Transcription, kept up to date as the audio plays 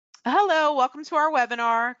Hello, welcome to our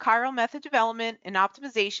webinar, Chiral Method Development and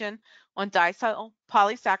Optimization on Daicel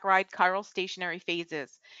Polysaccharide Chiral Stationary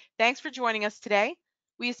Phases. Thanks for joining us today.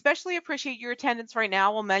 We especially appreciate your attendance right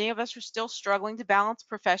now while many of us are still struggling to balance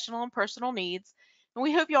professional and personal needs, and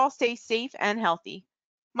we hope you all stay safe and healthy.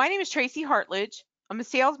 My name is Tracy Hartledge. I'm a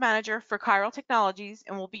sales manager for Chiral Technologies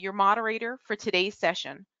and will be your moderator for today's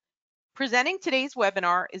session. Presenting today's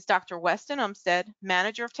webinar is Dr. Weston Umstead,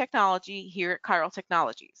 Manager of Technology here at Chiral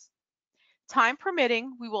Technologies. Time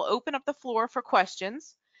permitting, we will open up the floor for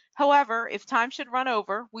questions. However, if time should run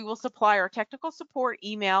over, we will supply our technical support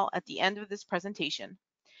email at the end of this presentation.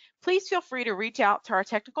 Please feel free to reach out to our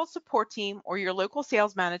technical support team or your local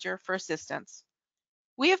sales manager for assistance.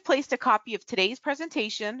 We have placed a copy of today's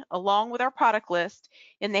presentation along with our product list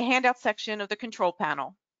in the handout section of the control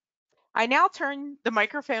panel. I now turn the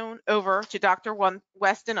microphone over to Dr.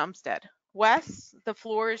 Weston Umstead. Wes, the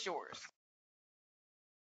floor is yours.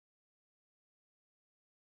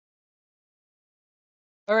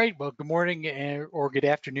 All right, well, good morning or good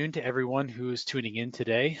afternoon to everyone who is tuning in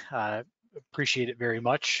today. Appreciate it very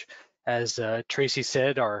much. As Tracy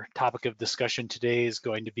said, our topic of discussion today is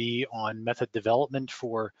going to be on method development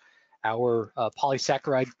for our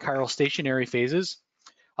polysaccharide chiral stationary phases.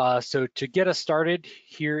 So to get us started,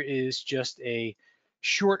 here is just a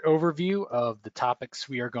short overview of the topics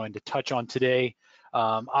we are going to touch on today.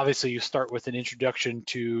 Obviously, you start with an introduction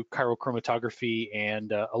to chiral chromatography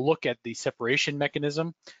and a look at the separation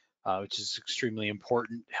mechanism, which is extremely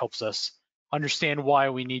important, helps us understand why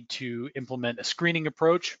we need to implement a screening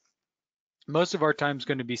approach. Most of our time is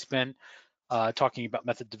going to be spent talking about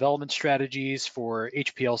method development strategies for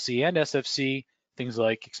HPLC and SFC, things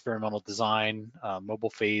like experimental design,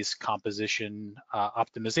 mobile phase composition,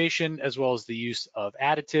 optimization, as well as the use of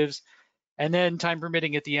additives. And then time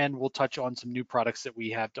permitting at the end, we'll touch on some new products that we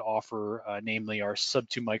have to offer, namely our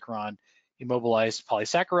sub-2 micron immobilized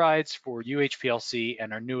polysaccharides for UHPLC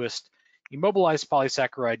and our newest immobilized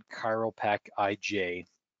polysaccharide chiral pack IJ.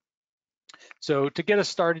 So to get us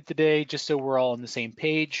started today, just so we're all on the same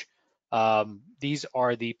page, these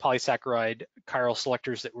are the polysaccharide chiral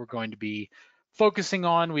selectors that we're going to be focusing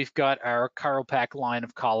on. We've got our chiral pack line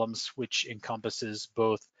of columns, which encompasses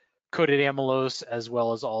both coated amylose as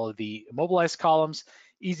well as all of the immobilized columns.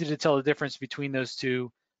 Easy to tell the difference between those two.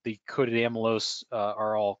 The coated amylose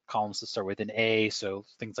are all columns that start with an A, so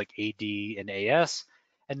things like AD and AS.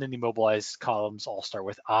 And then the immobilized columns all start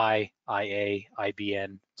with I, IA,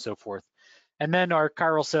 IBN, so forth. And then our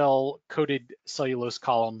chiral cell coated cellulose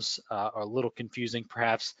columns are a little confusing,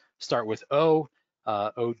 perhaps start with O,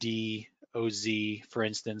 OD, OZ, for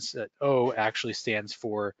instance. O actually stands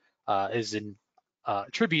for, is in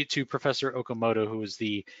tribute to Professor Okamoto, who is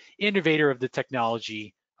the innovator of the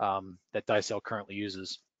technology that Daicel currently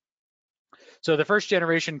uses. So the first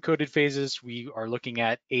generation coated phases, we are looking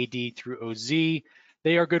at AD through OZ.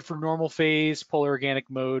 They are good for normal phase, polar organic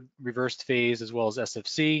mode, reversed phase, as well as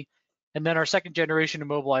SFC. And then our second generation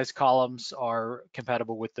immobilized columns are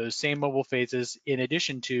compatible with those same mobile phases, in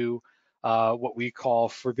addition to what we call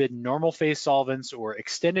forbidden normal phase solvents or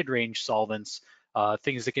extended range solvents,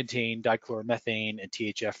 things that contain dichloromethane and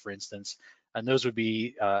THF, for instance. And those would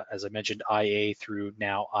be, as I mentioned, IA through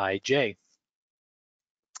now IJ.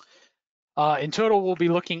 In total, we'll be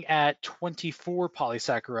looking at 24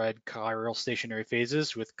 polysaccharide chiral stationary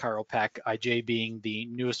phases, with chiral pack IJ being the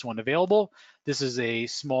newest one available. This is a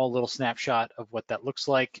small little snapshot of what that looks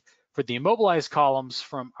like for the immobilized columns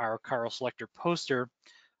from our chiral selector poster.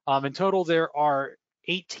 In total, there are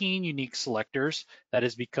 18 unique selectors. That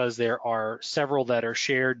is because there are several that are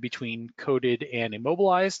shared between coated and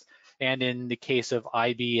immobilized. And in the case of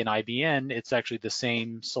IB and IBN, it's actually the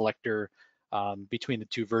same selector between the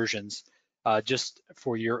two versions. Just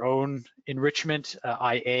for your own enrichment,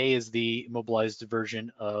 IA is the immobilized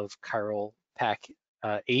version of chiral pack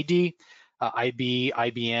AD. IB,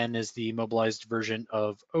 IBN is the immobilized version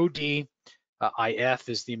of OD. IF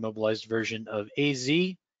is the immobilized version of AZ.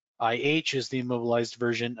 IH is the immobilized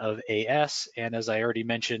version of AS. And as I already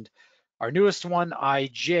mentioned, our newest one,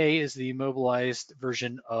 IJ, is the immobilized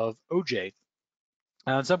version of OJ.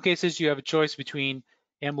 Now, in some cases, you have a choice between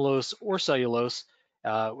amylose or cellulose,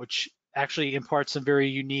 which actually imparts some very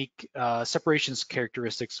unique separations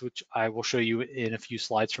characteristics, which I will show you in a few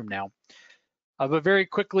slides from now. But very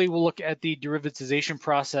quickly, we'll look at the derivatization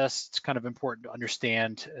process. It's kind of important to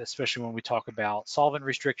understand, especially when we talk about solvent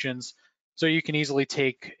restrictions. So you can easily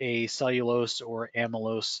take a cellulose or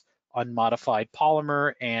amylose unmodified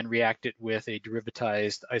polymer and react it with a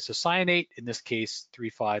derivatized isocyanate, in this case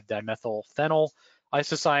 3,5-dimethylphenyl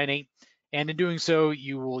isocyanate. And in doing so,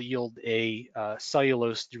 you will yield a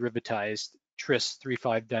cellulose derivatized tris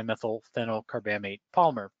 3,5-dimethyl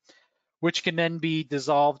phenyl which can then be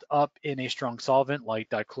dissolved up in a strong solvent like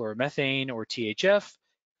dichloromethane or THF,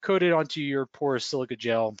 coated onto your porous silica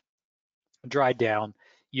gel, dried down,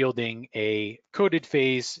 yielding a coated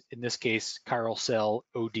phase, in this case, chiral cell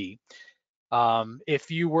OD.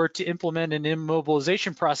 If you were to implement an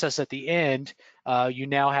immobilization process at the end, you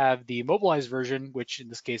now have the immobilized version, which in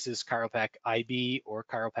this case is ChiroPac IB or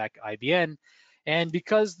ChiroPac IBN. And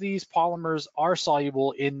because these polymers are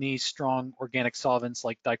soluble in these strong organic solvents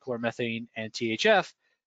like dichloromethane and THF,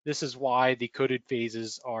 this is why the coated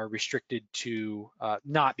phases are restricted to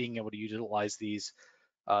not being able to utilize these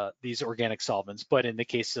organic solvents. But in the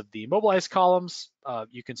case of the immobilized columns,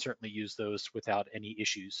 you can certainly use those without any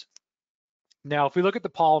issues. Now, if we look at the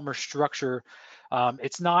polymer structure,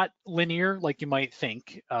 it's not linear like you might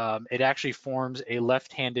think. It actually forms a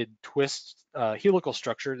left-handed twist helical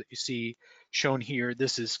structure that you see shown here.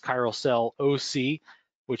 This is chiral cell OC,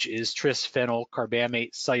 which is tris-phenyl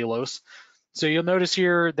carbamate cellulose. So you'll notice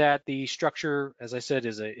here that the structure, as I said,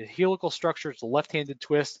 is a helical structure. It's a left-handed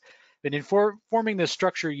twist. And in forming this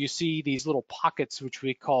structure, you see these little pockets, which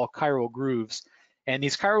we call chiral grooves. And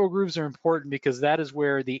these chiral grooves are important because that is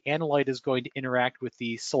where the analyte is going to interact with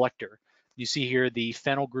the selector. You see here the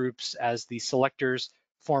phenyl groups as the selectors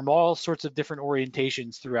form all sorts of different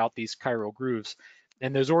orientations throughout these chiral grooves.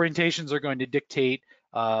 And those orientations are going to dictate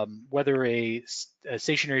whether a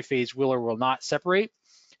stationary phase will or will not separate.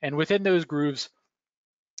 And within those grooves,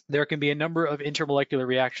 there can be a number of intermolecular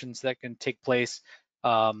reactions that can take place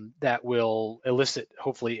that will elicit,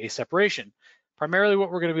 hopefully, a separation. Primarily what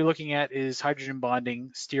we're going to be looking at is hydrogen bonding,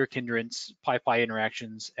 steric-hindrance, pi-pi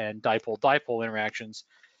interactions, and dipole-dipole interactions.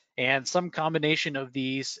 And some combination of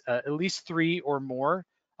these, at least 3 or more,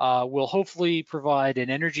 will hopefully provide an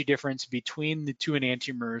energy difference between the 2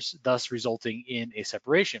 enantiomers, thus resulting in a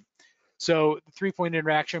separation. So the 3-point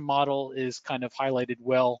interaction model is kind of highlighted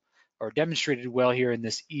well or demonstrated well here in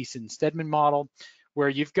this Eason-Stedman model, where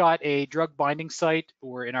you've got a drug binding site,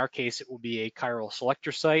 or in our case, it will be a chiral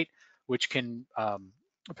selector site, which can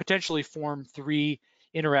potentially form 3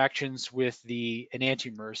 interactions with the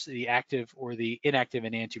enantiomers, the active or the inactive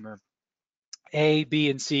enantiomer. A, B,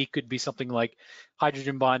 and C could be something like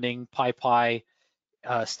hydrogen bonding, pi-pi,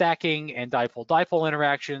 stacking, and dipole-dipole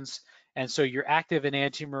interactions. And so your active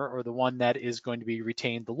enantiomer, or the one that is going to be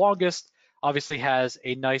retained the longest, obviously has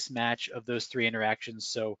a nice match of those 3 interactions.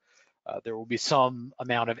 So there will be some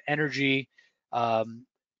amount of energy.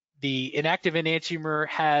 The inactive enantiomer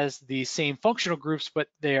has the same functional groups, but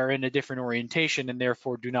they are in a different orientation and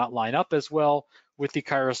therefore do not line up as well with the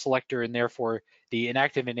chiral selector, and therefore the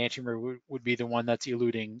inactive enantiomer would be the one that's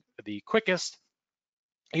eluting the quickest.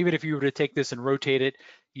 Even if you were to take this and rotate it,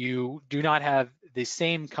 you do not have the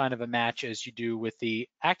same kind of a match as you do with the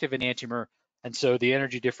active enantiomer, and so the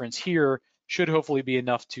energy difference here should hopefully be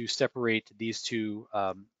enough to separate these 2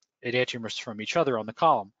 enantiomers from each other on the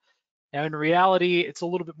column. Now, in reality, it's a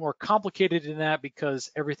little bit more complicated than that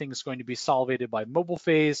because everything is going to be solvated by mobile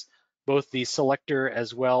phase, both the selector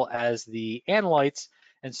as well as the analytes.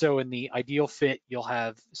 And so in the ideal fit, you'll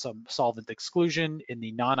have some solvent exclusion. In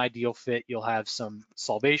the non-ideal fit, you'll have some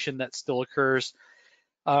solvation that still occurs.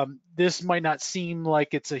 This might not seem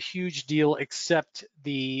like it's a huge deal, except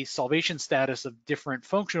the solvation status of different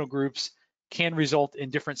functional groups can result in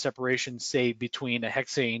different separations, say between a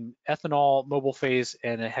hexane ethanol mobile phase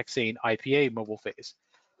and a hexane IPA mobile phase.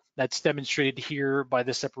 That's demonstrated here by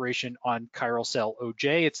the separation on chiral cell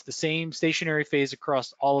OJ. It's the same stationary phase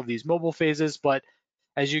across all of these mobile phases, but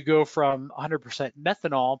as you go from 100%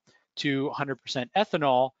 methanol to 100%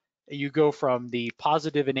 ethanol, you go from the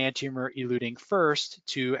positive enantiomer eluting first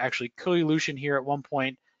to actually co-elution here at one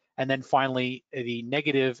point, and then finally the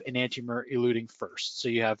negative enantiomer eluting first. So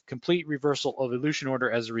you have complete reversal of elution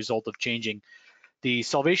order as a result of changing the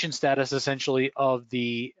solvation status essentially of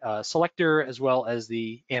the selector as well as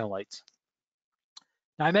the analytes.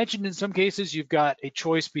 Now, I mentioned in some cases you've got a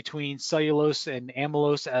choice between cellulose and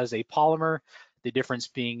amylose as a polymer, the difference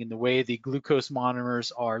being in the way the glucose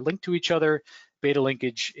monomers are linked to each other, beta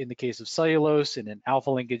linkage in the case of cellulose and an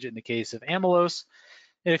alpha linkage in the case of amylose.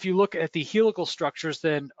 And if you look at the helical structures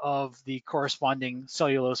then of the corresponding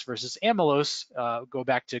cellulose versus amylose, go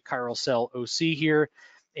back to chiral cell OC here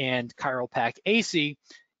and chiral pack AC,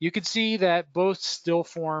 you can see that both still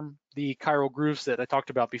form the chiral grooves that I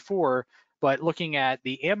talked about before, but looking at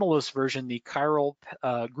the amylose version, the chiral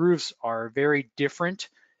grooves are very different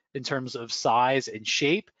in terms of size and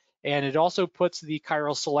shape, and it also puts the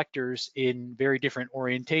chiral selectors in very different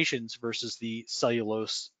orientations versus the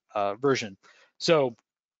cellulose version. So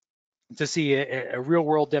to see a real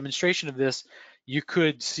world demonstration of this, you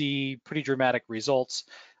could see pretty dramatic results.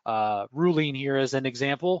 Ruline here as an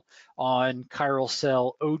example on chiral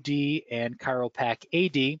cell OD and chiral pack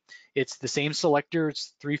AD. It's the same selector,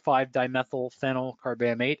 it's 3,5-dimethyl phenyl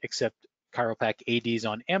carbamate, except chiral pack AD is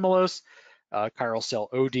on amylose, chiral cell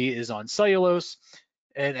OD is on cellulose.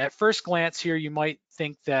 And at first glance here, you might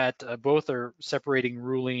think that both are separating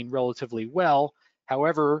ruline relatively well.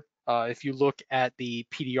 However, if you look at the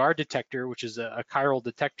PDR detector, which is a chiral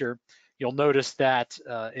detector, you'll notice that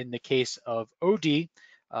in the case of OD,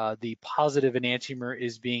 the positive enantiomer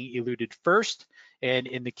is being eluted first. And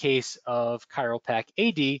in the case of chiral pack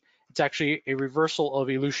AD, it's actually a reversal of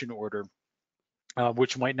elution order,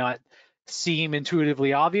 which might not seem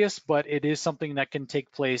intuitively obvious, but it is something that can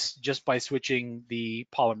take place just by switching the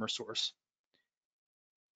polymer source.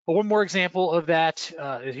 But one more example of that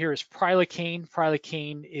here is prilocaine.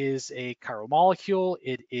 Prilocaine is a chiral molecule.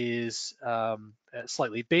 It is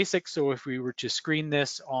slightly basic. So if we were to screen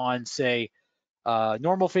this on, say,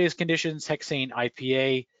 normal phase conditions, hexane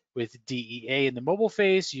IPA with DEA in the mobile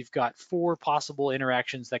phase, you've got 4 possible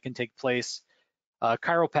interactions that can take place.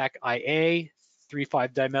 Chiral pack IA,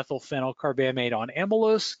 3,5-dimethyl phenyl carbamate on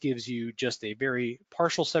amylose gives you just a very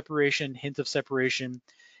partial separation, hint of separation.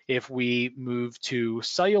 If we move to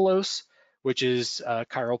cellulose, which is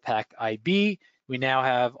chiral pack IB, we now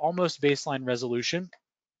have almost baseline resolution.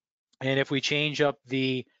 And if we change up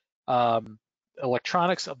the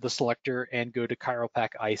electronics of the selector and go to chiral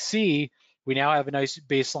pack IC, we now have a nice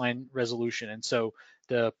baseline resolution. And so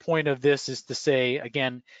the point of this is to say,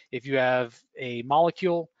 again, if you have a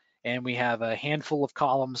molecule and we have a handful of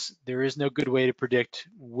columns, there is no good way to predict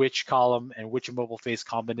which column and which mobile phase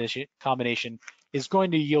combination is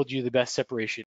going to yield you the best separation.